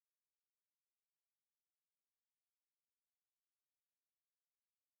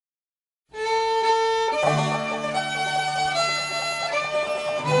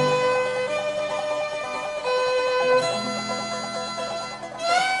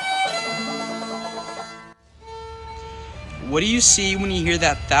What do you see when you hear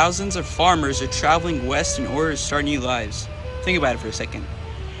that thousands of farmers are traveling west in order to start new lives? Think about it for a second.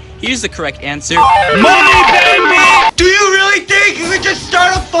 Here's the correct answer. Money, baby! Do you really think you could just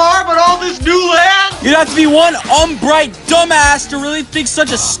start a farm on all this new land? You'd have to be one unbright dumbass to really think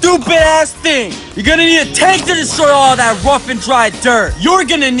such a stupid-ass thing. You're gonna need a tank to destroy all that rough and dry dirt. You're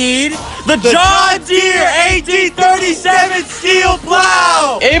gonna need the John Deere 1837 steel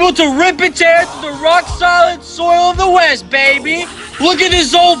plow! Able to rip and tear through the rock-solid soil of the West, baby! Look at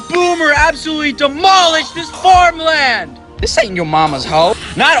this old boomer absolutely demolish this farmland! This ain't your mama's hoe.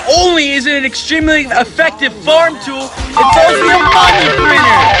 Not only is it an extremely effective farm tool, it's also a money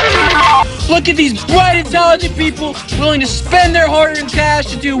printer! Look at these bright, intelligent people willing to spend their hard-earned cash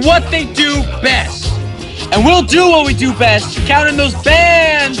to do what they do best. And we'll do what we do best, counting those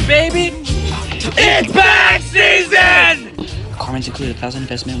bands, baby! It's bag season! Requirements include a $1,000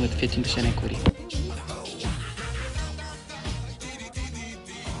 investment with 15% equity.